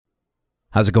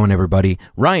How's it going, everybody?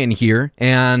 Ryan here,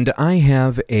 and I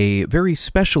have a very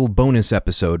special bonus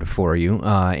episode for you,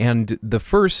 and the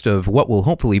first of what will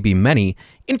hopefully be many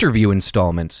interview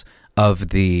installments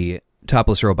of the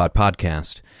Topless Robot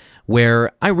podcast,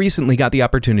 where I recently got the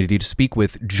opportunity to speak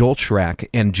with Joel Schrack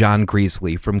and John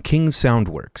Greasley from King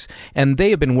Soundworks, and they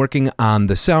have been working on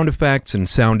the sound effects and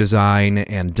sound design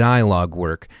and dialogue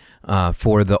work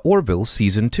for the Orville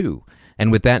Season 2. And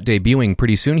with that debuting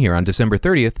pretty soon here on December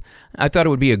 30th, I thought it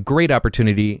would be a great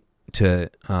opportunity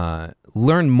to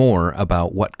learn more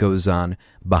about what goes on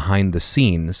behind the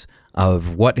scenes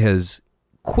of what has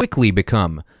quickly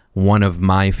become one of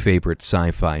my favorite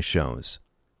sci-fi shows.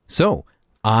 So,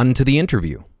 on to the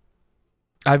interview.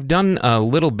 I've done a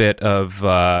little bit of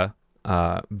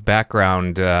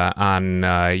background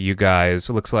on you guys.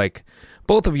 It looks like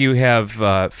both of you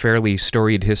have fairly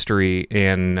storied history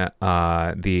in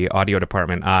the audio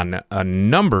department on a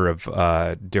number of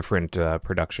different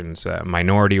productions,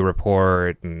 Minority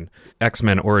Report and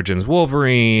X-Men Origins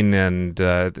Wolverine and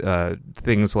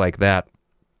things like that.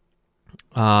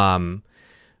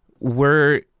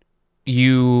 Were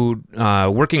you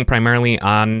working primarily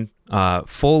on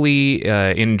Foley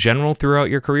in general throughout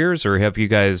your careers, or have you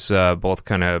guys both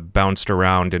kind of bounced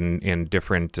around in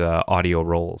different audio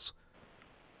roles?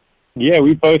 Yeah,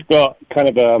 we both got kind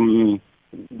of a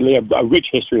rich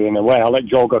history in a way. I'll let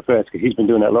Joel go first because he's been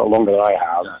doing it a little longer than I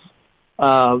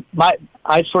have.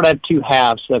 I sort of have two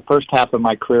halves. The first half of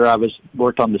my career, I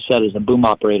worked on the set as a boom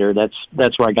operator.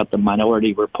 That's where I got the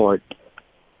Minority Report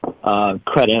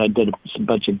credit. I did a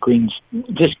bunch of green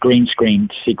screen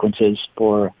sequences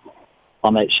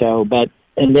on that show,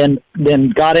 and then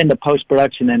got into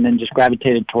post-production and then just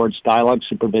gravitated towards dialogue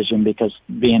supervision because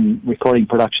recording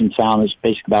production sound is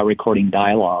basically about recording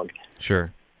dialogue.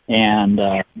 Sure. And,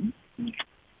 so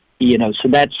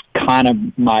that's kind of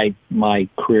my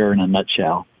career in a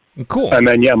nutshell. Cool. And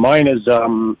then, mine is,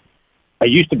 I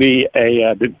used to be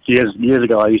years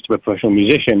ago, I used to be a professional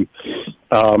musician.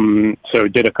 So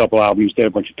did a couple albums, did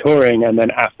a bunch of touring, and then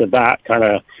after that kind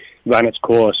of ran its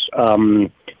course.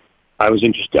 I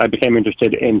became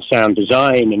interested in sound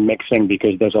design and mixing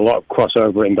because there's a lot of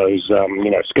crossover in those,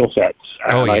 skill sets.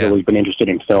 And I'd always been interested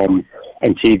in film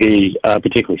and TV,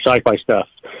 particularly sci-fi stuff.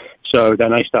 So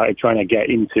then I started trying to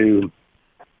get into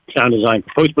sound design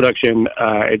for post-production.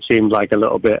 It seemed like a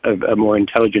little bit of a more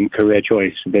intelligent career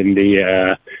choice than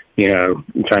the,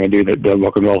 trying to do the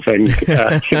rock and roll thing,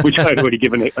 which I'd already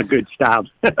given a good stab.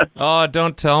 Oh,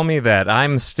 don't tell me that.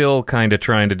 I'm still kind of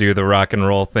trying to do the rock and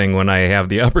roll thing when I have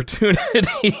the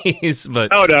opportunities.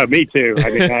 But oh, no, me too.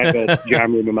 I mean, I have a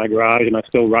jam room in my garage and I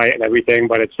still write and everything,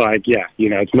 but it's like,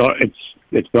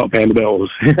 it's not paying the bills.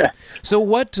 So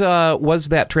what was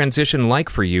that transition like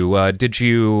for you? Did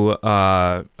you,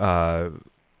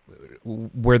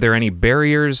 were there any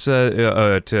barriers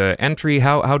to entry?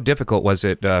 How difficult was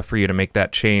it for you to make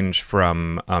that change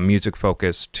from music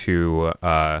focus to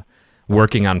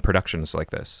working on productions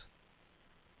like this?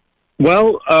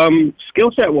 Well,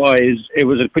 skill set wise, it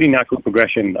was a pretty natural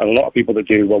progression. A lot of people that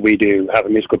do what we do have a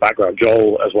musical background.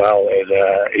 Joel as well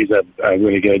he's a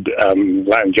really good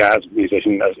Latin jazz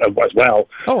musician as well.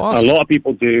 Oh, awesome. A lot of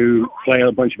people do play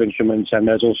a bunch of instruments, and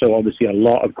there's also obviously a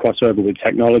lot of crossover with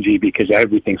technology because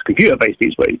everything's computer based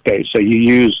these days. So you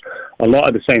use a lot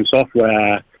of the same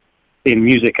software in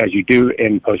music as you do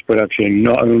in post-production,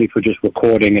 not only for just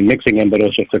recording and mixing in, but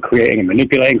also for creating and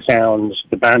manipulating sounds.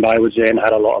 The band I was in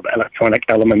had a lot of electronic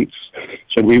elements,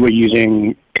 so we were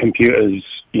using computers,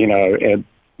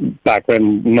 back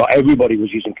when not everybody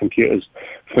was using computers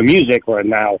for music, where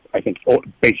now I think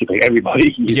basically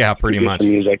everybody uses pretty much for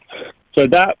music. So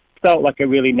that felt like a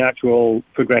really natural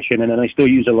progression, and then I still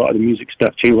use a lot of the music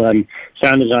stuff too.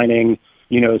 Sound designing,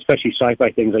 especially sci-fi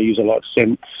things, I use a lot of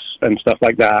synths and stuff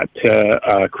like that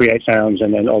to create sounds,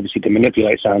 and then obviously to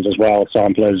manipulate sounds as well,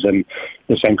 samplers and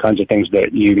the same kinds of things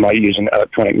that you might use in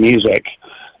electronic music.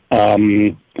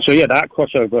 That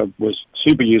crossover was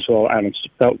super useful, and it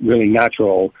felt really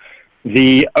natural.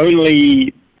 The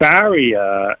only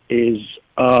barrier is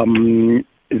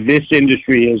this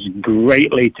industry is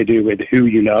greatly to do with who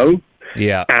you know.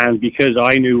 Yeah. And because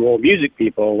I knew all music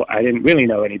people, I didn't really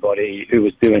know anybody who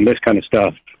was doing this kind of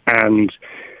stuff. And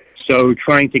so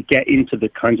trying to get into the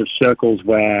kinds of circles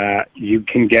where you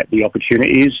can get the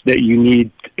opportunities that you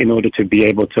need in order to be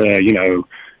able to,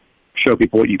 show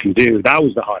people what you can do, that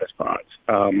was the hardest part.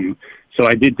 So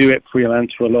I did do it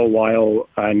freelance for a little while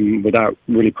and without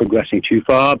really progressing too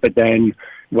far. But then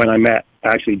when I met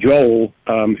actually Joel,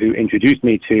 who introduced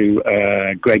me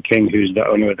to Greg King, who's the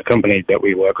owner of the company that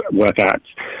we work at,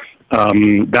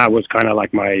 that was kind of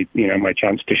like my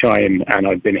chance to shine, and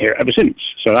I've been here ever since.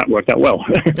 So that worked out well.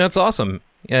 That's awesome.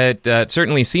 It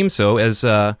certainly seems so, as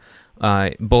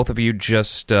both of you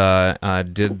just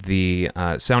did the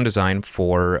sound design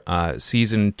for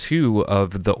Season 2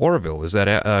 of The Orville. Is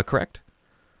that correct?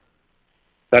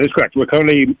 That is correct. We're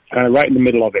currently kind of right in the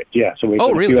middle of it, yeah. So we've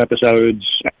got a few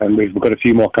episodes, and we've got a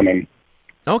few more coming.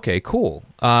 Okay, cool.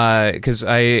 Because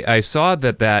I saw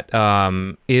that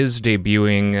is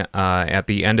debuting at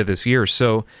the end of this year.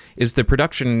 So is the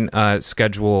production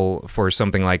schedule for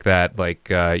something like that, like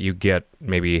you get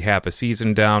maybe half a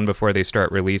season down before they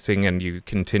start releasing, and you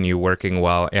continue working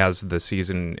as the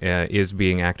season is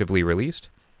being actively released?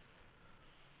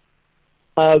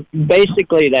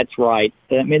 Basically, that's right.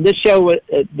 I mean, this show,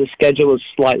 the schedule is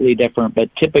slightly different, but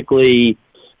typically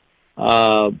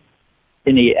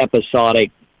any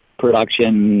episodic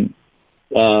production,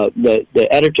 the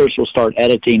editors will start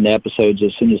editing the episodes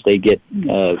as soon as they get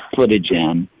footage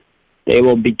in. They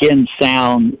will begin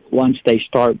sound once they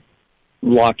start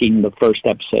locking the first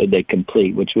episode they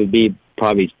complete, which would be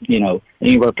probably,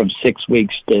 anywhere from 6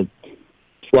 weeks to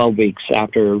 12 weeks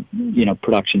after,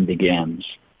 production begins.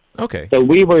 Okay. So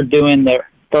we were doing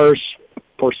for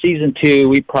Season 2,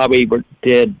 we probably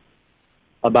did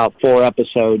about 4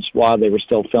 episodes while they were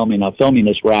still filming. Now, filming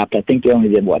is wrapped. I think they only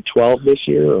did, 12 this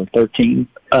year or 13?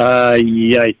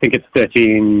 Yeah, I think it's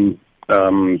 13,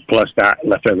 plus that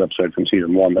leftover episode from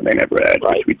Season 1 that they never aired,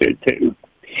 right, which we did too.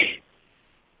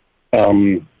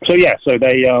 So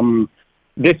they,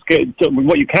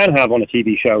 what you can have on a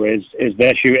TV show is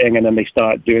they're shooting, and then they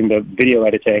start doing the video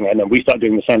editing, and then we start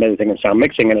doing the sound editing and sound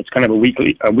mixing, and it's kind of a week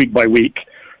by week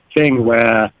thing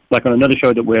where, like on another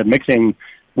show that we're mixing,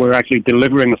 we're actually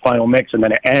delivering the final mix, and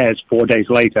then it airs 4 days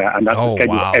later, and that's the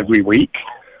schedule every week,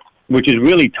 which is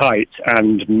really tight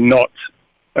and not,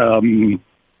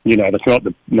 that's not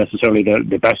necessarily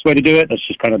the best way to do it. That's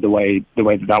just kind of the way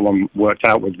that one worked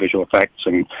out with visual effects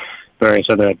and various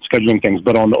other scheduling things.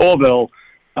 But on the Orville,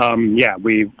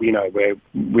 we've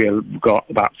got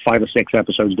about 5 or 6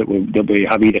 episodes that we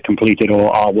have either completed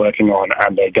or are working on,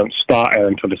 and they don't start air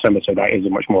until December, so that is a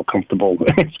much more comfortable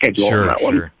schedule on that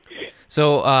one.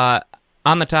 So,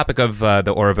 on the topic of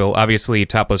the Orville, obviously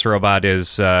Topless Robot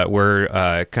is, we're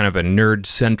kind of a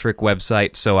nerd-centric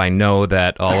website, so I know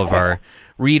that all of our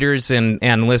readers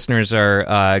and listeners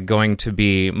are going to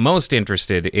be most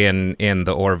interested in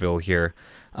the Orville here.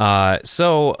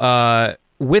 So,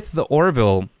 with the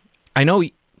Orville, I know,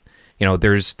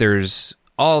 there's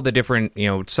all the different,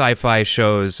 sci-fi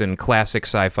shows and classic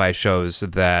sci-fi shows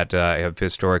that have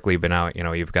historically been out.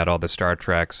 You've got all the Star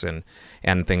Treks and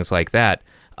things like that.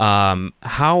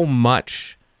 How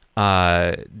much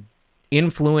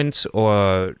influence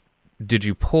or did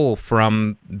you pull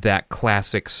from that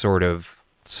classic sort of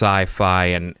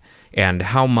sci-fi, and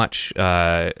how much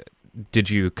did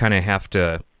you kind of have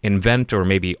to invent or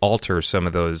maybe alter some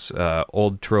of those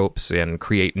old tropes and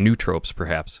create new tropes,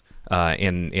 perhaps,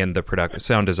 in the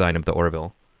sound design of the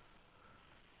Orville?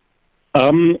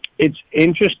 It's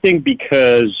interesting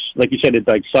because, like you said, it's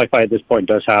like sci-fi at this point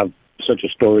does have such a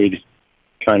storied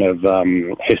kind of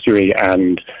history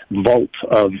and vault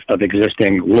of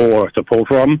existing lore to pull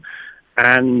from.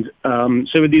 And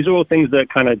so these are all things that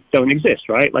kind of don't exist,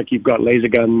 right? Like you've got laser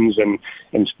guns, and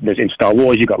there's in Star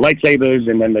Wars you've got lightsabers,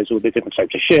 and then there's all the different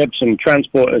types of ships and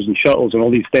transporters and shuttles and all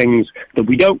these things that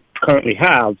we don't currently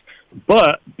have.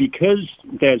 But because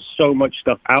there's so much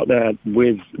stuff out there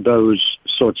with those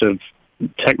sorts of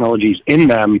technologies in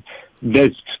them,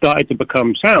 there's started to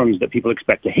become sounds that people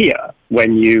expect to hear.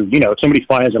 When if somebody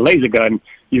fires a laser gun,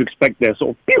 you expect their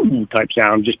sort of pew type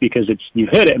sound just because you've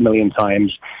heard it a million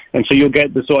times. And so you'll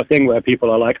get the sort of thing where people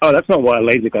are like, oh, that's not what a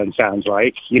laser gun sounds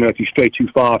like, if you stray too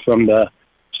far from the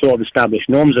sort of established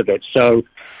norms of it. So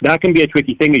that can be a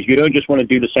tricky thing, is you don't just want to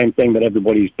do the same thing that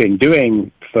everybody's been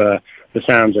doing for the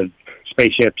sounds of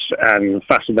spaceships and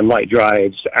faster than light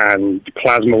drives and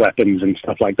plasma weapons and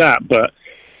stuff like that. But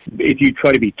if you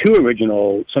try to be too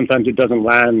original, sometimes it doesn't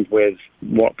land with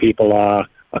what people are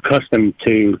accustomed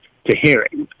to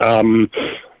hearing.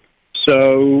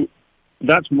 So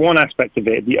that's one aspect of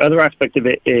it. The other aspect of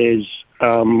it is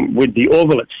with the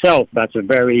Orville itself, that's a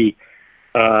very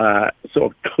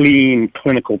sort of clean,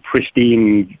 clinical,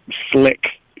 pristine, slick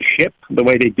ship. The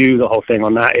way they do the whole thing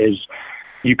on that is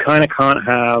you kind of can't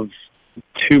have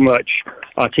too much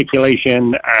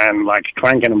articulation and like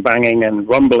clanking and banging and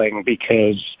rumbling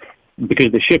because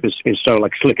the ship is so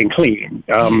like slick and clean.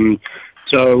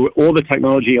 So all the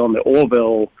technology on the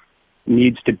Orville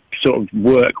needs to sort of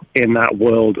work in that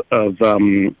world of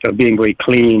being very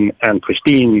clean and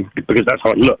pristine because that's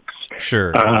how it looks.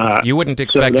 Sure. You wouldn't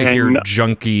expect to hear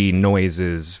junky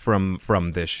noises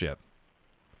from this ship.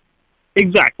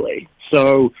 Exactly.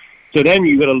 So then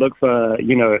you got to look for,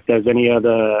 if there's any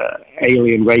other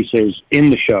alien races in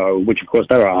the show, which of course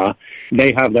there are.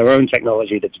 They have their own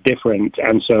technology that's different,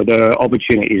 and so there are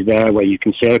opportunities there where you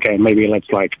can say, okay, maybe let's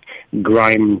like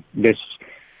grime this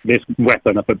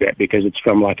weapon up a bit because it's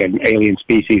from like an alien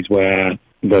species where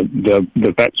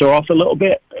the bets are off a little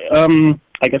bit.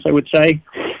 I guess I would say.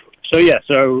 So yeah,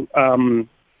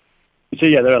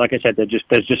 like I said,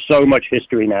 there's just so much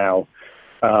history now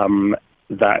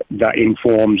that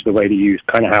informs the way that you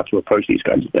kind of have to approach these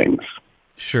kinds of things.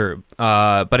 Sure,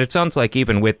 but it sounds like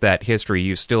even with that history,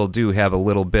 you still do have a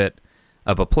little bit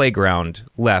of a playground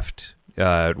left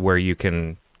where you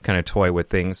can kind of toy with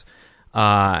things,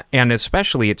 and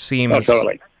especially it seems. Oh,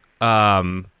 totally.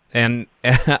 And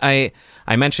I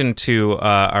mentioned to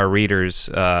our readers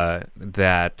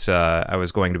that I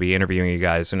was going to be interviewing you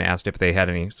guys and asked if they had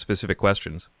any specific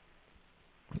questions.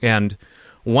 And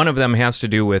one of them has to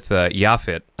do with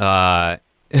Yaphet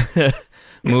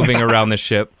moving around the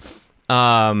ship.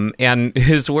 And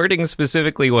his wording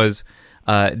specifically was,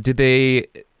 did they,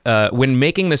 when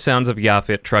making the sounds of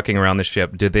Yaphet trucking around the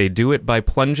ship, did they do it by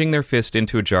plunging their fist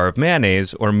into a jar of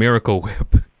mayonnaise or Miracle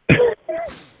Whip?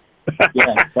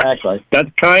 Yeah, exactly. That's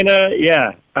kind of,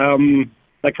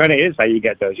 that kind of is how you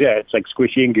get those. Yeah, it's like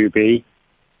squishy and goopy.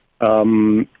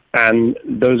 And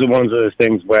those are one of those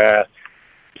things where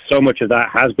so much of that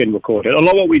has been recorded. A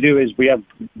lot of what we do is we have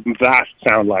vast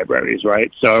sound libraries, right?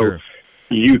 So sure.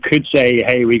 You could say,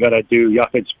 hey, we got to do,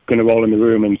 Yaphet's going to roll in the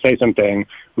room and say something.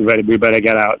 We better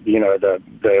get out,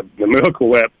 the Miracle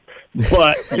Whip.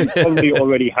 But you probably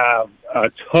already have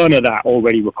a ton of that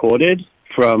already recorded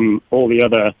from all the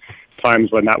other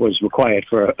times when that was required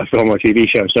for a film or TV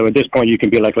show. So at this point, you can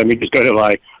be like, let me just go to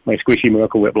my squishy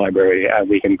Miracle Whip library, and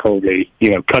we can probably,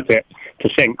 cut it to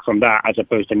sync from that, as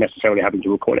opposed to necessarily having to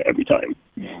record it every time.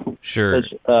 Sure.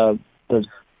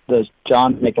 Does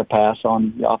John make a pass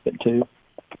on Yaphet too?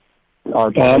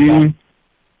 Or the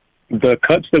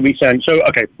cuts that we send. So,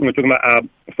 okay, we're talking about our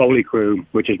Foley crew,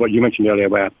 which is what you mentioned earlier,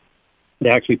 where they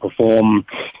actually perform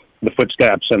the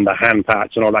footsteps and the hand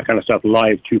pats and all that kind of stuff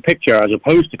live to picture, as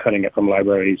opposed to cutting it from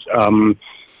libraries.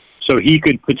 So he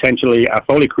could potentially, our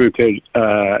Foley crew could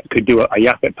do a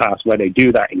Yaphet pass where they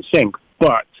do that in sync,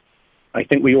 but I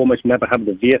think we almost never have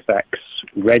the VFX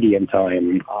ready in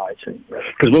time. Oh, I see.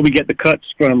 Because when we get the cuts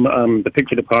from the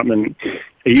picture department,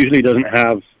 it usually doesn't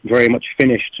have very much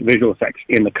finished visual effects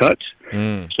in the cut.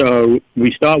 So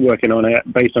we start working on it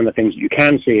based on the things that you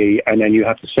can see, and then you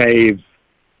have to save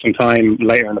some time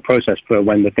later in the process for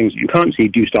when the things that you can't see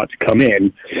do start to come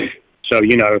in. So,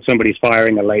 if somebody's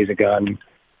firing a laser gun,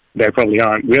 they probably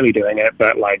aren't really doing it,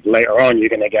 but like later on, you're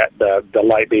going to get the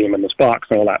light beam and the sparks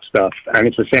and all that stuff. And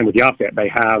it's the same with Yaphet. They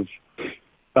have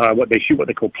what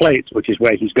they call plates, which is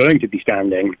where he's going to be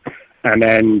standing. And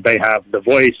then they have the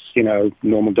voice,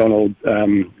 Norm Macdonald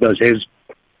does his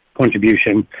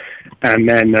contribution. And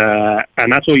then,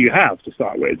 and that's all you have to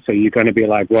start with. So you're going to be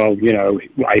like, well,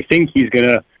 I think he's going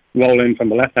to roll in from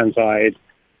the left-hand side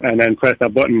and then press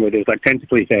that button with his like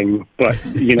tentacly thing. But,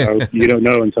 you don't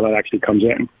know until it actually comes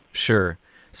in. Sure.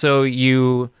 So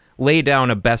you lay down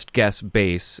a best guess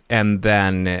base and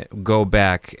then go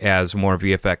back as more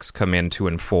VFX come in to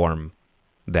inform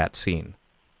that scene.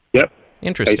 Yep.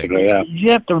 Interesting. Basically, yeah.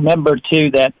 You have to remember,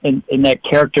 too, that in that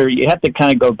character, you have to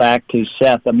kind of go back to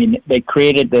Seth. I mean, they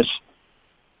created this.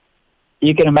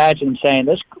 You can imagine saying,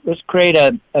 let's create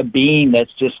a being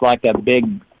that's just like a big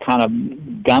kind of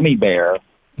gummy bear.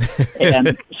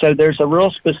 And so there's a real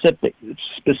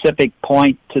specific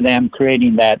point to them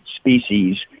creating that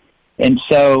species. And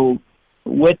so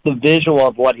with the visual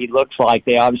of what he looks like,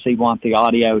 they obviously want the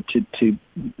audio to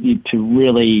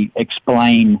really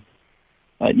explain.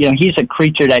 He's a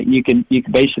creature that you can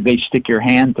basically stick your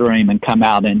hand through him and come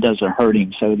out and it doesn't hurt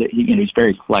him. So that he's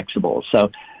very flexible. So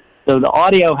the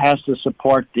audio has to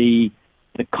support the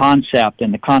concept,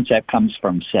 and the concept comes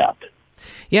from Seth.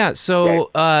 Yeah,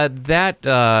 so that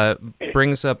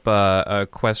brings up a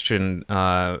question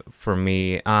for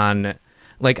me on,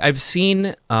 like, I've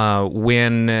seen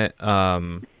when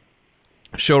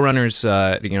showrunners,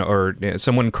 or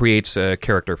someone creates a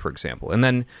character, for example, and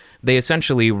then they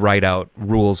essentially write out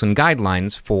rules and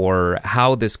guidelines for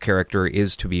how this character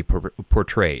is to be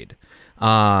portrayed.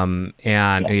 Do's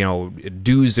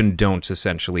and don'ts,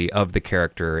 essentially, of the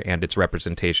character and its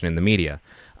representation in the media.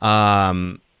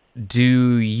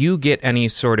 do you get any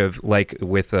sort of, like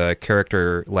with a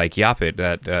character like Yaphet,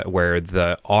 that where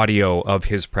the audio of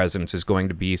his presence is going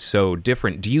to be so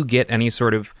different? Do you get any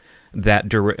sort of that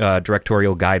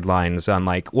directorial guidelines on,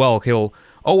 like, well, he'll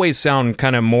always sound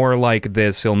kind of more like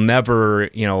this. He'll never,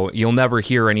 you'll never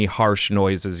hear any harsh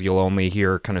noises. You'll only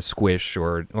hear kind of squish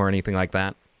or anything like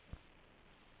that.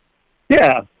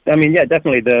 Yeah, I mean, yeah,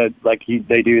 definitely.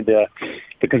 They do the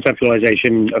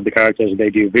conceptualization of the characters. They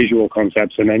do visual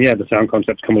concepts, and then the sound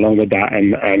concepts come along with that.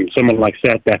 And someone like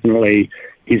Seth, definitely,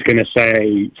 he's going to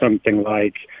say something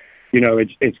like,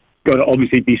 it's going to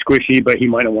obviously be squishy, but he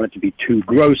might not want it to be too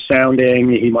gross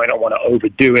sounding. He might not want to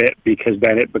overdo it, because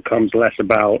then it becomes less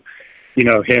about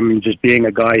him just being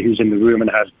a guy who's in the room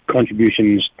and has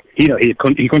contributions. He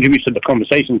contributes to the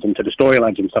conversations and to the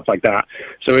storylines and stuff like that.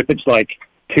 So if it's like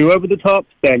too over the top,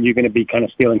 then you're going to be kind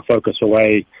of stealing focus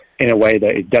away in a way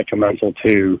that is detrimental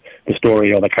to the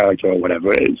story or the character or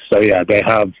whatever it is. So yeah, they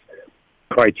have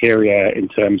criteria in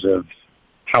terms of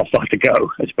how far to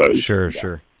go, I suppose.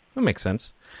 Sure. That makes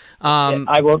sense.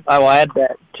 I will add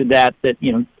that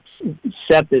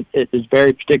Seth is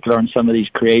very particular on some of these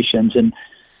creations, and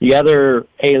the other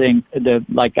alien,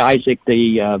 like Isaac,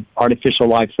 the artificial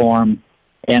life form,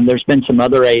 and there's been some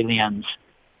other aliens.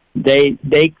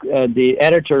 The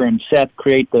editor and Seth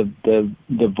create the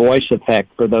voice effect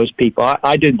for those people.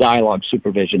 I do dialogue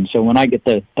supervision, so when I get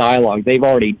the dialogue, they've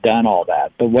already done all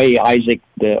that. The way Isaac,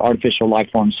 the artificial life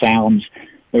form, sounds,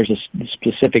 there's a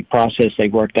specific process they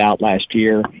worked out last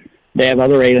year. They have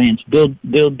other aliens.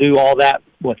 They'll do all that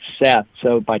with Seth,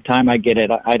 so by the time I get it,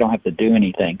 I don't have to do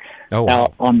anything. Oh, wow.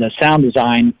 Now, on the sound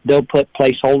design, they'll put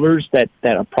placeholders that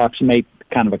approximate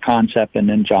kind of a concept, and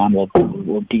then John will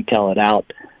detail it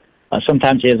out.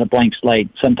 Sometimes he has a blank slate.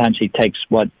 Sometimes he takes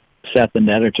what Seth and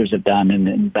the editors have done and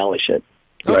embellish it.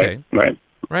 Okay.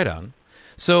 Right on.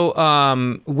 So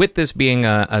with this being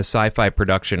a sci-fi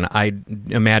production, I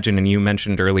imagine, and you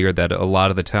mentioned earlier, that a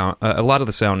lot of the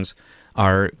sounds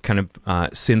are kind of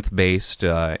synth-based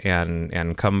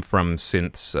and come from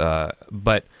synths.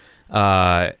 But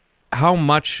how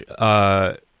much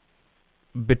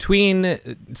between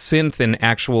synth and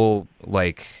actual,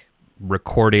 like,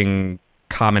 recording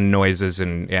common noises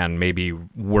and maybe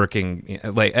working,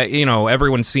 like,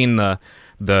 everyone's seen the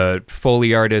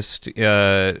Foley artist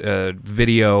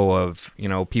video of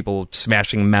people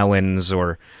smashing melons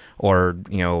or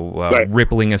right.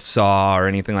 rippling a saw or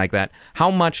anything like that.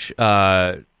 How much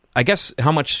synth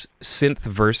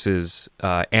versus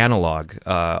analog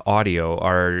audio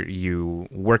are you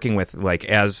working with, like,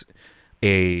 as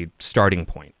a starting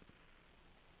point?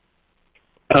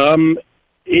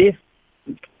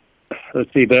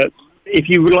 If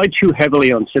you rely too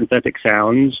heavily on synthetic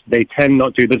sounds, they tend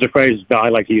not to. There's a phrase that I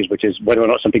like to use, which is whether or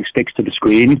not something sticks to the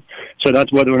screen. So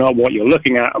that's whether or not what you're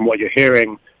looking at and what you're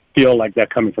hearing feel like they're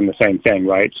coming from the same thing,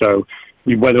 right? So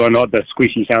whether or not the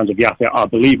squishy sounds of Yaphet are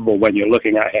believable when you're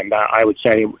looking at him, that I would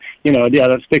say,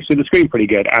 that sticks to the screen pretty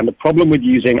good. And the problem with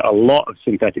using a lot of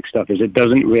synthetic stuff is it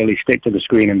doesn't really stick to the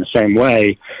screen in the same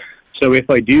way. So if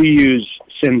I do use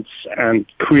synths and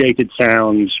created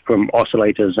sounds from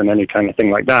oscillators and any kind of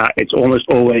thing like that, it's almost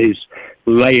always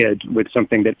layered with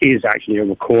something that is actually a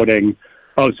recording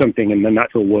of something in the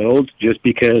natural world, just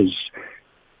because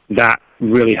that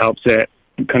really helps it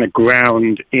kind of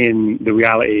ground in the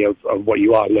reality of what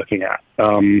you are looking at.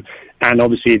 And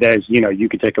obviously there's, you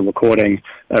could take a recording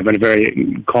of a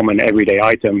very common everyday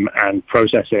item and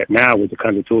process it now with the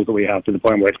kinds of tools that we have to the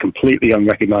point where it's completely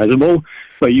unrecognizable,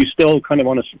 but you still kind of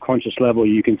on a subconscious level,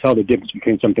 you can tell the difference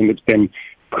between something that's been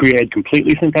created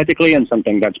completely synthetically and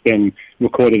something that's been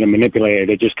recorded and manipulated.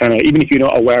 It just kind of, even if you're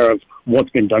not aware of what's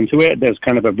been done to it, there's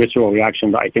kind of a visceral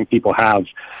reaction that I think people have.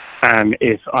 And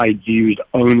if I used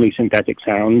only synthetic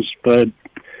sounds for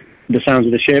the sounds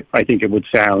of the ship, I think it would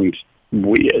sound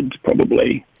weird,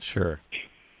 probably. Sure.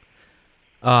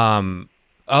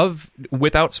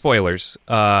 Without spoilers,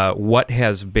 what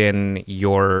has been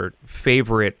your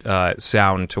favorite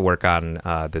sound to work on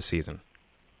this season?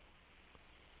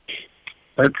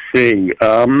 Let's see.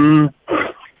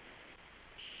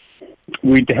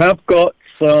 We have got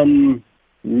some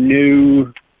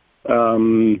new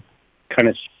kind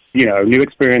of new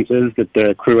experiences that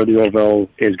the crew of the Orville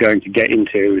is going to get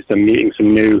into, so meeting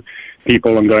some new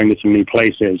people and going to some new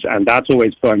places. And that's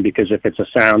always fun, because if it's a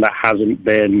sound that hasn't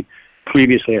been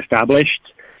previously established,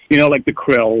 like the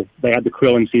Krill, they had the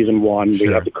Krill in season 1, Sure.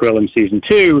 We have the Krill in season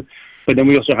 2, but then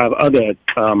we also have other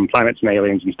planets and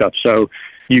aliens and stuff. So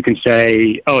you can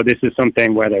say, oh, this is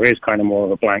something where there is kind of more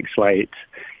of a blank slate.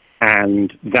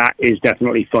 And that is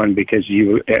definitely fun, because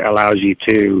it allows you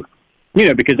to,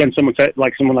 because then someone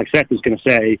like Seth is going to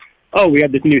say, oh, we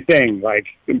had this new thing, like,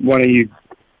 why don't you,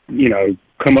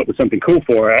 come up with something cool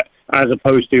for it, as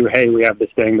opposed to, hey, we have this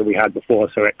thing that we had before,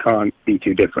 so it can't be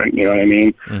too different, you know what I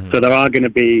mean? Mm-hmm. So there are going to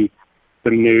be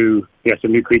some new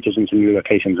creatures and some new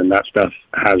locations, and that stuff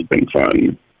has been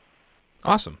fun.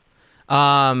 Awesome.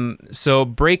 So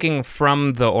breaking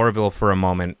from the Orville for a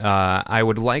moment, I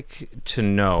would like to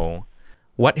know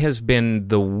what has been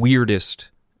the weirdest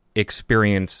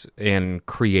experience in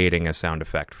creating a sound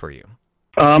effect for you?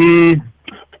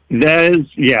 There's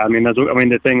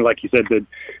the thing, like you said, the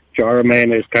jar of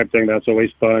mayonnaise type thing, that's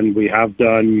always fun. We have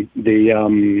done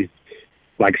the,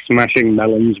 like smashing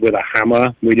melons with a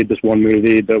hammer. We did this one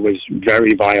movie that was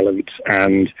very violent,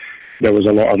 and there was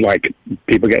a lot of like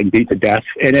people getting beat to death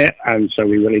in it, and so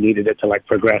we really needed it to like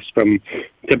progress from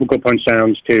typical punch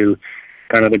sounds to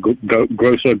kind of the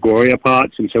grosser, gorier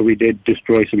parts, and so we did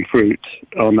destroy some fruit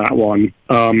on that one.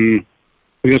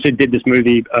 We also did this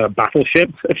movie,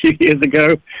 Battleship, a few years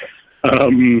ago,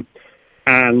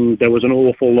 and there was an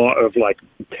awful lot of like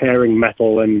tearing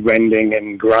metal and rending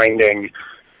and grinding.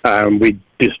 We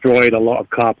destroyed a lot of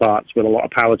car parts with a lot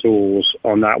of power tools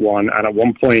on that one, and at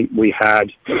one point we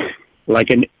had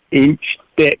like an inch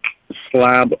thick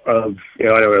slab of, I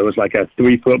don't know, it was like a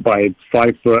 3 foot by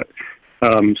 5 foot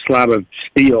slab of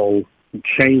steel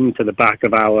chained to the back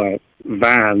of our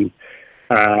van,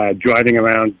 driving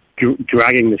around,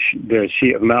 dragging the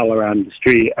sheet of metal around the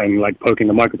street and like poking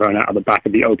the microphone out of the back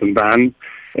of the open van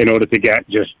in order to get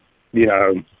just,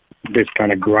 this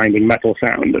kind of grinding metal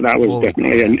sound. That was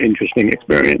definitely an interesting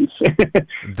experience.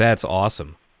 That's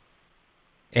awesome.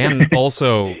 And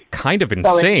also kind of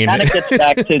insane. Well, it kind of gets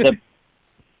back to the,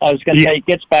 I was going to say, it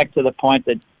gets back to the point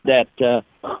that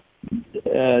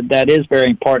is very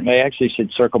important. I actually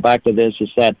should circle back to this,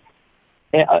 is that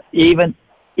even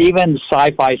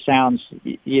sci-fi sounds,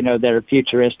 that are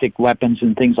futuristic weapons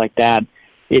and things like that,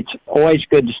 it's always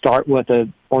good to start with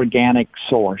an organic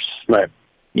source. Right.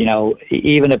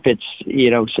 Even if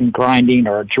it's, some grinding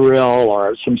or a drill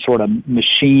or some sort of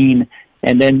machine,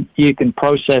 and then you can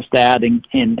process that and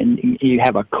you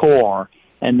have a core,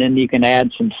 and then you can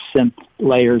add some synth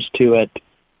layers to it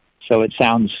so it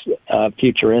sounds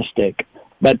futuristic.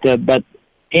 But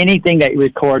anything that you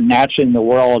record naturally in the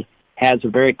world has a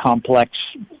very complex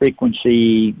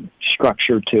frequency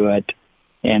structure to it,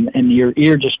 and your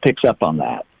ear just picks up on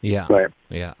that. Yeah. Right.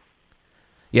 Yeah.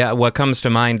 Yeah, what comes to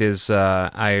mind is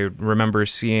I remember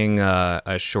seeing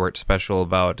a short special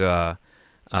about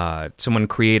someone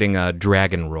creating a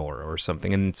dragon roar or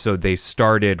something, and so they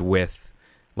started with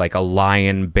like a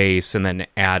lion bass and then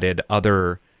added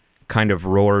other kind of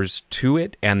roars to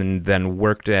it, and then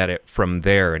worked at it from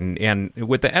there. And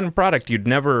with the end product, you'd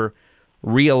never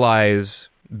realize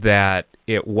that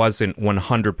it wasn't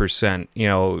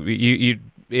 100%.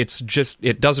 It's just,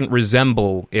 it doesn't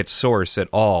resemble its source at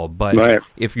all. But right.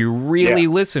 If you really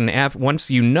listen, once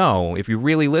if you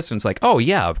really listen, it's like, oh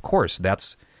yeah, of course,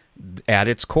 that's at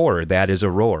its core, that is a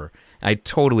roar. I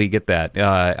totally get that.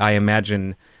 I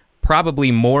imagine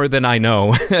probably more than I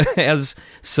know as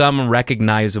some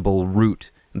recognizable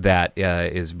root that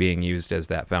is being used as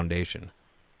that foundation.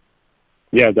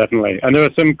 Yeah, definitely. And there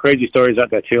are some crazy stories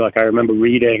out there too. Like I remember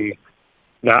reading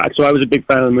that. So I was a big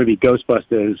fan of the movie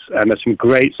Ghostbusters, and there's some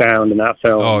great sound in that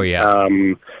film. Oh yeah.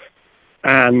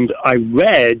 And I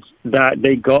read that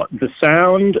they got the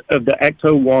sound of the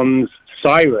Ecto-1's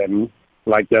siren,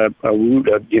 like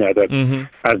mm-hmm.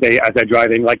 as they're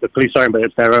driving, like the police siren, but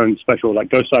it's their own special like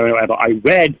ghost siren or whatever. I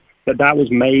read that was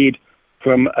made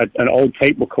from an old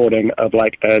tape recording of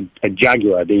like a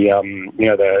jaguar,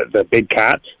 the big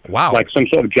cat. Wow. Like some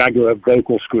sort of jaguar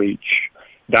vocal screech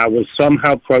that was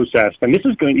somehow processed. And this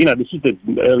is this is the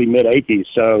early mid 80s,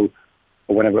 so,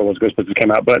 or whenever it was Ghostbusters came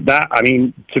out. But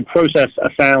to process a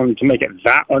sound to make it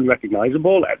that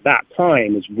unrecognizable at that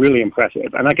time is really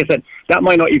impressive. And like I said, that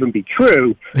might not even be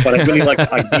true, but I really like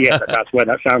the idea that that's where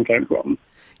that sound came from.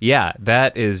 Yeah,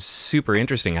 that is super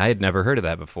interesting. I had never heard of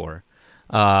that before.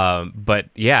 But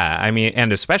yeah, I mean,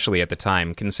 and especially at the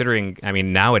time, considering, I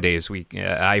mean, nowadays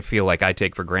I feel like I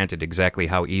take for granted exactly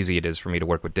how easy it is for me to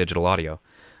work with digital audio.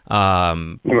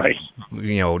 Right.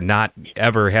 Not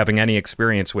ever having any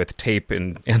experience with tape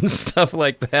and stuff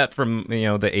like that from, the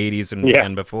 80s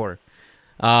and before.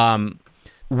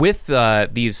 With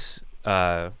these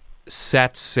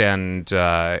sets and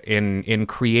in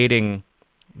creating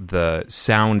the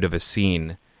sound of a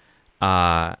scene,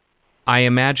 I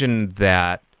imagine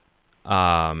that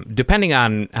depending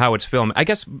on how it's filmed, I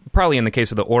guess probably in the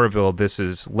case of the Orville, this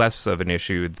is less of an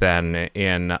issue than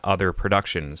in other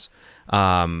productions.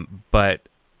 But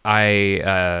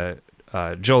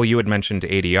Joel, you had mentioned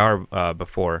ADR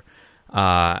before.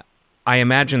 I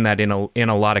imagine that in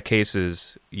a lot of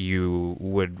cases you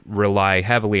would rely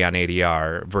heavily on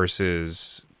ADR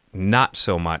versus not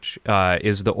so much.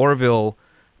 Is the Orville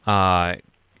a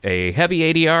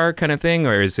heavy ADR kind of thing,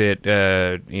 or is it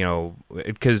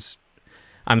because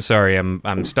I'm sorry,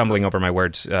 I'm stumbling over my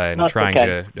words and trying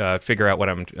to figure out what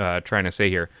I'm trying to say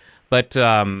here. But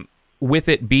with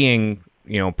it being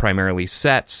primarily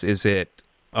sets, is it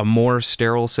a more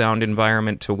sterile sound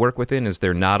environment to work within? Is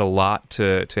there not a lot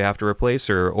to have to replace,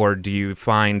 or do you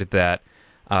find that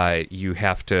you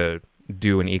have to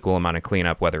do an equal amount of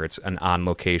cleanup, whether it's an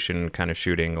on-location kind of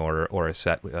shooting or a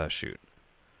set shoot?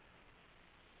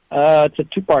 It's a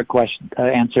two-part question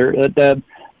answer. The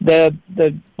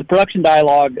production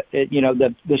dialogue,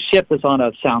 the ship is on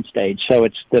a soundstage, so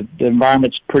it's the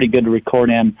environment's pretty good to record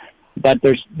in, but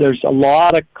there's a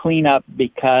lot of cleanup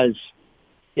because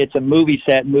it's a movie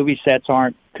set. Movie sets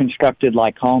aren't constructed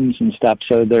like homes and stuff,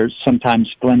 so they're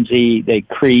sometimes flimsy, they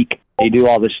creak, they do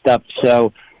all this stuff.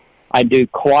 So I do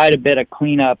quite a bit of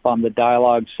cleanup on the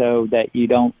dialogue so that you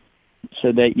don't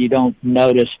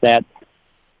notice that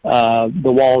the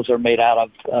walls are made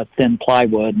out of thin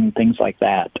plywood and things like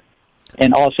that.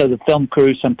 And also the film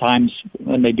crew, sometimes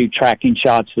when they do tracking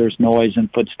shots, there's noise and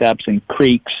footsteps and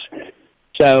creaks.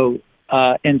 So,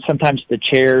 and sometimes the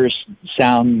chairs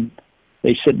sound,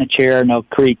 they sit in a chair and they'll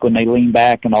creak when they lean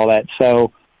back and all that.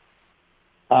 So,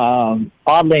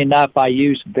 oddly enough, I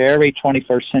use very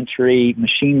 21st century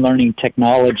machine learning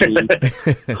technology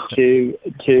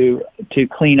to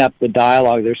clean up the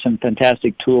dialogue. There's some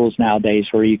fantastic tools nowadays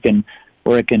where you can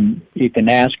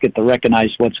ask it to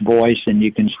recognize what's voice, and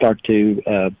you can start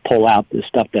to pull out the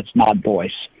stuff that's not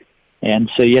voice. And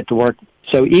so you have to work.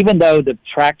 So even though the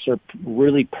tracks are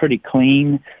really pretty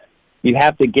clean, you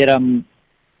have to get them.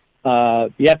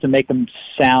 You have to make them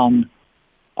sound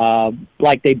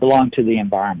like they belong to the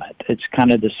environment. It's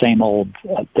kind of the same old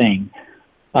thing.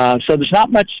 So there's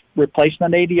not much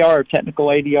replacement ADR or technical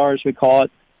ADR, as we call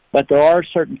it, but there are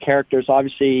certain characters.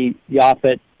 Obviously,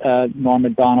 Yaphet, Norm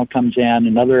Macdonald comes in,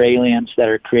 and other aliens that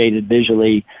are created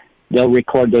visually. They'll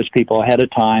record those people ahead of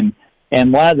time.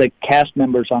 And one of the cast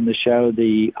members on the show,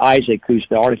 the Isaac, who's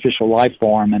the artificial life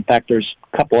form, in fact, there's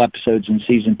a couple episodes in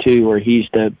season 2 where he's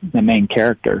the main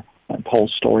character, whole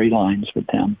storylines with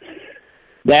him.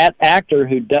 That actor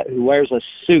who wears a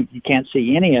suit, you can't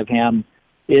see any of him,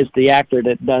 is the actor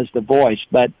that does the voice.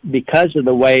 But because of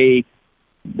the way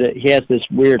that he has this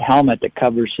weird helmet that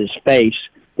covers his face,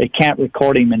 they can't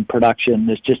record him in production.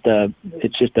 It's just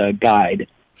a guide.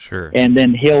 Sure. And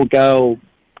then he'll go,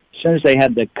 as soon as they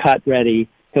have the cut ready,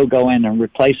 he'll go in and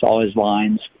replace all his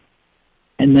lines,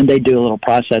 and then they do a little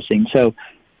processing. So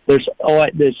there's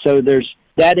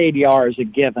that ADR is a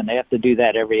given. They have to do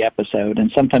that every episode,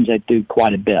 and sometimes they do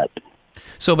quite a bit.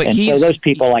 So those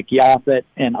people like Yaphet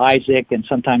and Isaac, and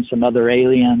sometimes some other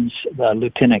aliens.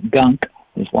 Lieutenant Gunk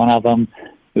is one of them,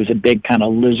 who's a big kind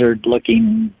of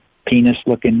lizard-looking,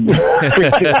 penis-looking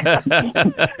creature.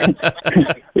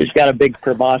 He's got a big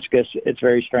proboscis. It's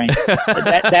very strange.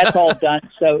 That's all done.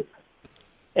 So,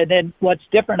 and then what's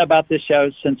different about this show,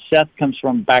 since Seth comes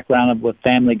from a background with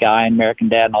Family Guy and American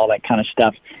Dad and all that kind of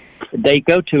stuff, they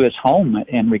go to his home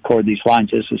and record these lines.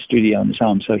 There's a studio in his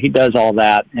home. So he does all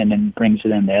that and then brings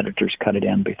it in. The editors cut it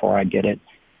in before I get it.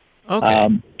 Okay.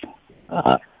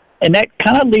 And that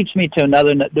kind of leads me to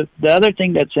the other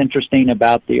thing that's interesting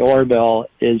about the Orville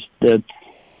is the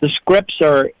scripts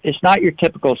it's not your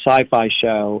typical sci-fi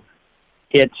show.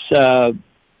 It's the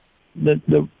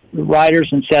writers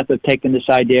and Seth have taken this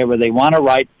idea where they want to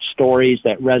write stories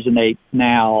that resonate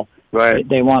now. Right.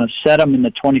 They want to set them in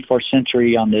the 24th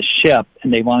century on this ship,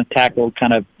 and they want to tackle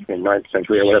kind of 9th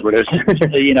century or whatever it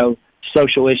is.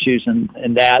 Social issues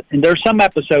and that. And there are some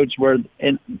episodes where,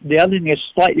 and the other thing that's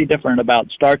slightly different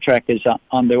about Star Trek is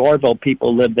on the Orville,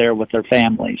 people live there with their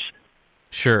families.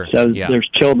 Sure. So yeah. There's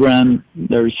children,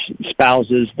 there's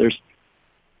spouses,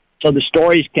 so the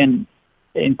stories can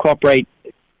incorporate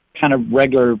kind of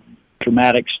regular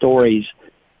dramatic stories.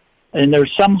 And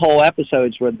there's some whole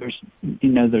episodes where there's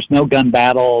no gun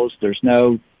battles, there's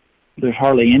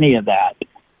hardly any of that.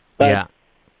 But, yeah.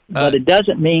 But it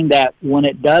doesn't mean that when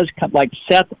it does come, like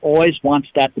Seth always wants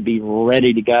that to be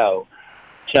ready to go.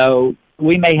 So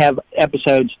we may have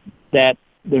episodes that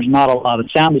there's not a lot of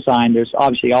sound design. There's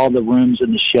obviously all the rooms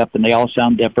in the ship, and they all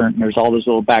sound different, and there's all those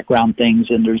little background things,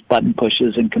 and there's button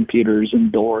pushes and computers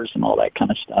and doors and all that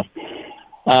kind of stuff.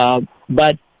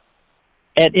 But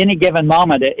at any given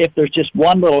moment, if there's just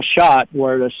one little shot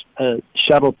where the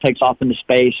shuttle takes off into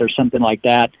space or something like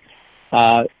that,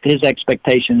 his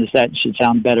expectation is that it should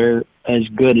sound better, as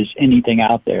good as anything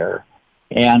out there.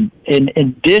 And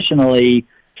additionally,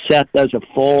 Seth does a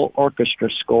full orchestra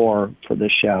score for the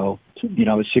show. You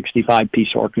know, a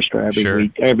 65-piece orchestra every Sure.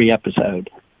 week, every episode.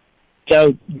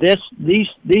 So these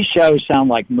shows sound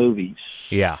like movies.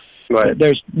 Yeah. Right.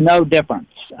 There's no difference.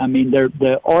 I mean,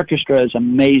 the orchestra is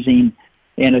amazing,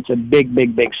 and it's a big,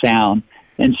 big, big sound.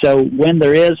 And so when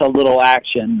there is a little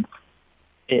action,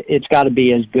 it's got to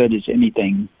be as good as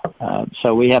anything.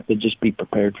 So we have to just be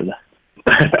prepared for that.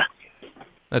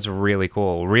 That's really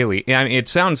cool. Really, I mean, it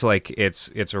sounds like it's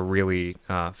a really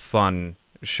fun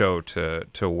show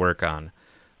to work on.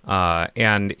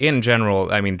 And in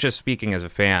general, I mean, just speaking as a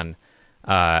fan,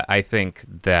 I think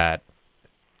that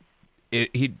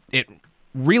it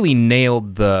really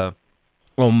nailed the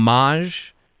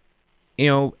homage,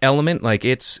 element. Like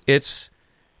it's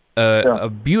a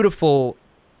beautiful.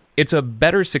 It's a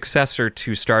better successor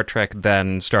to Star Trek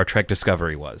than Star Trek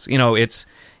Discovery was. It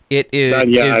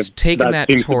is taking that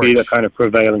seems torch. to be the kind of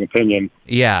prevailing opinion.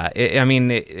 Yeah,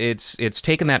 it's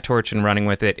taken that torch and running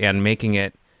with it and making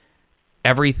it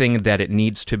everything that it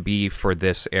needs to be for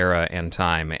this era and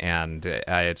time. And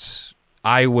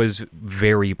I was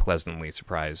very pleasantly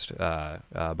surprised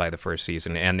by the first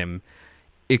season, and am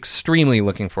extremely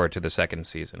looking forward to the second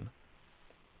season.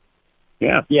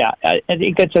 Yeah. Yeah, I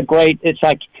think it's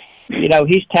like,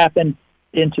 he's tapping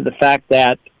into the fact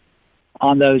that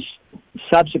on those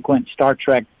subsequent Star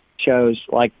Trek shows,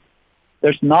 like,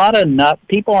 there's not enough,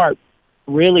 people aren't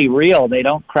really real. They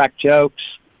don't crack jokes.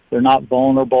 They're not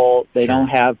vulnerable. They don't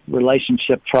have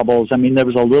relationship troubles. I mean, there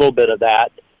was a little bit of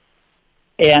that.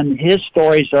 And his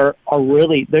stories are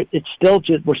really, it's still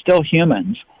just, we're still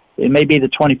humans. It may be the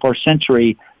 24th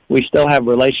century. We still have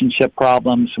relationship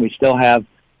problems. We still have,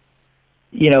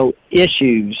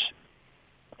 issues.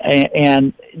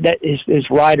 And that his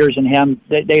writers and him,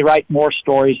 they write more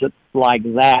stories like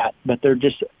that, but they're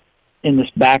just in this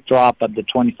backdrop of the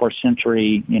 24th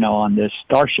century, on this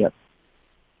starship.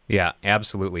 Yeah,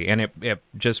 absolutely. And it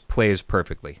just plays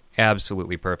perfectly.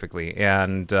 Absolutely perfectly.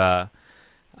 And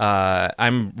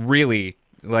I'm really,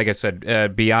 like I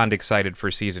said, beyond excited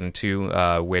for season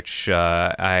 2, which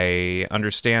I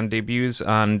understand debuts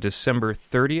on December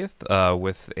 30th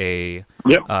with a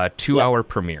 2-hour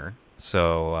premiere.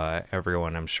 So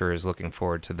everyone, I'm sure, is looking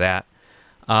forward to that.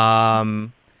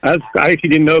 I actually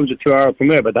didn't know it was a 2-hour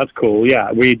premiere, but that's cool.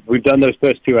 Yeah, we've done those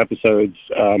first 2 episodes.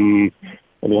 I'm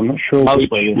not sure.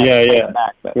 Mostly.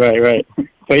 Back, right.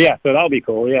 But yeah, so that'll be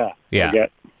cool. Yeah. Yeah.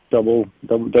 Get double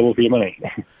for your money.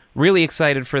 Really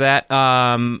excited for that.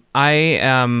 I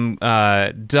am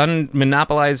done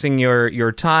monopolizing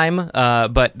your time,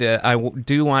 but I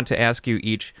do want to ask you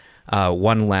each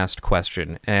one last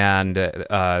question, and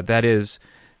that is,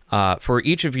 for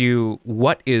each of you,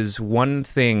 what is one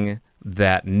thing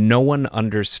that no one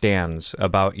understands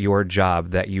about your job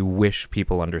that you wish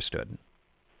people understood?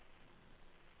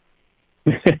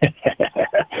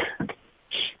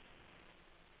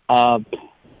 I'll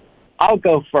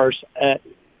go first.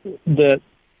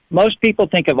 Most people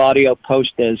think of audio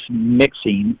post as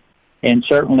mixing, and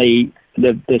certainly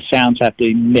the sounds have to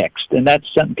be mixed, and that's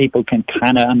something people can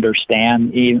kind of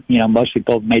understand. Most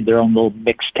people have made their own little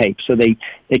mixtape, so they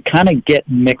kind of get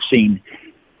mixing.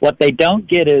 What they don't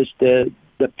get is the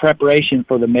preparation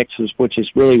for the mixes, which is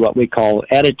really what we call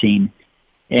editing.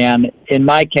 And in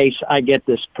my case, I get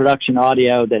this production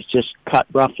audio that's just cut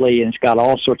roughly, and it's got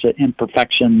all sorts of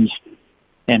imperfections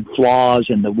and flaws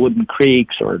in the wooden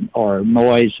creaks or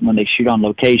noise when they shoot on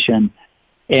location.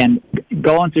 And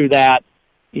going through that,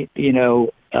 it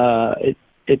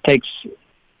takes,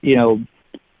 10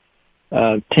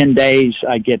 days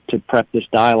I get to prep this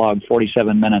dialogue,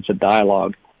 47 minutes of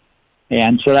dialogue.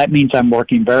 And so that means I'm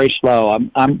working very slow.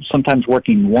 I'm sometimes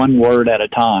working one word at a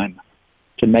time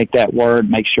to make that word,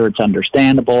 make sure it's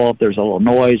understandable, if there's a little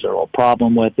noise or a little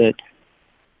problem with it.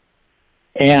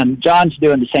 And John's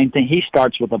doing the same thing. He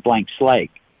starts with a blank slate,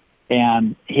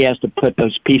 and he has to put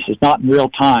those pieces, not in real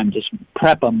time, just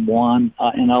prep them one,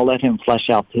 and I'll let him flesh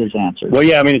out his answers. Well,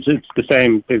 yeah, I mean, it's the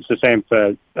same. It's the same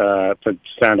for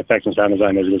sound effects and sound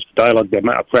design as it is for dialogue. The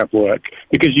amount of prep work,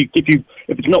 because if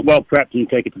it's not well prepped and you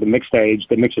take it to the mix stage,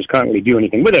 the mixers can't really do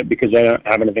anything with it because they don't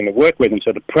have anything to work with, and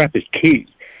so the prep is key.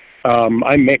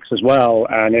 I mix as well,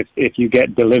 and if you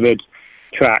get delivered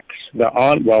tracks that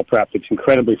aren't well prepped, it's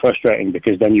incredibly frustrating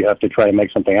because then you have to try and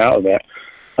make something out of it.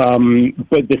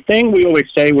 But the thing we always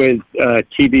say with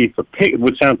TV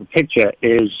with sound for picture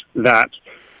is that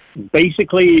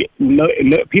basically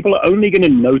people are only going to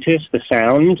notice the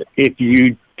sound if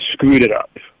you screwed it up,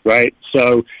 right?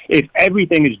 So if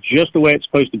everything is just the way it's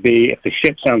supposed to be, if the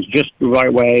ship sounds just the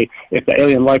right way, if the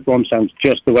alien life form sounds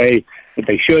just the way that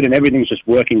they should, and everything's just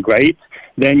working great,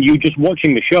 then you're just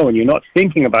watching the show and you're not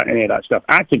thinking about any of that stuff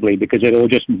actively because it all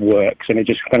just works and it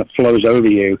just kind of flows over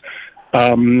you.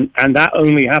 And that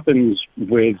only happens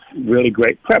with really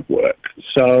great prep work.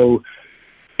 So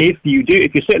if you're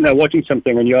sitting there watching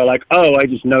something and you're like, oh, I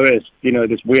just noticed,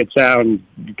 this weird sound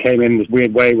came in this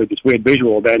weird way with this weird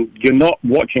visual, then you're not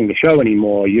watching the show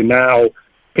anymore. You're now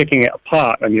picking it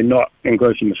apart and you're not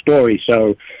engrossing the story.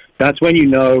 So that's when you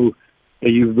know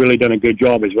that you've really done a good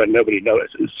job, is when nobody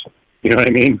notices. You know what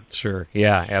I mean? Sure.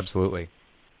 Yeah, absolutely.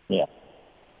 Yeah.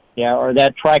 Yeah, or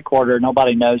that tricorder,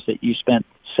 nobody knows that you spent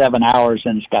 7 hours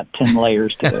and it's got 10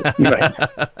 layers to it. Right.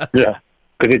 Yeah.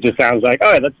 Because it just sounds like,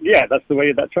 that's the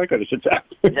way that tricorder should sound.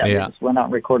 We just went out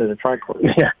and recorded a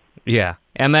tricorder. Yeah. Yeah.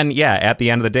 And then, at the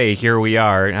end of the day, here we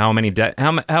are,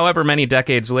 however many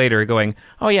decades later, going,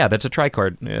 oh, yeah, that's a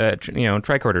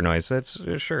tricorder noise.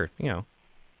 That's sure, Yeah.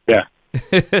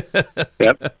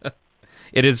 Yep.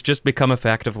 It has just become a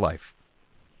fact of life.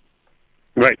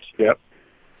 Right. Yep.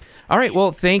 All right.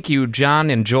 Well, thank you, John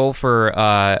and Joel, for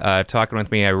talking with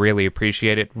me. I really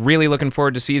appreciate it. Really looking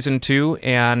forward to season 2,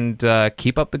 and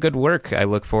keep up the good work. I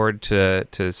look forward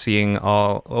to seeing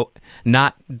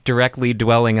not directly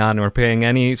dwelling on or paying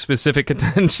any specific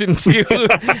attention to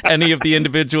any of the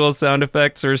individual sound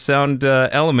effects or sound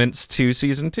elements to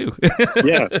season 2.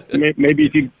 Yeah. Maybe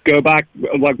if you go back,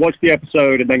 watch the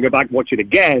episode and then go back and watch it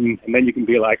again, and then you can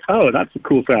be like, oh, that's a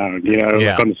cool sound,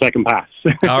 on the second pass.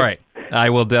 All right.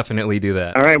 I will definitely do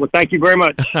that. All right. Well, thank you very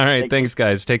much. All right. Thanks,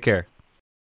 guys. Take care.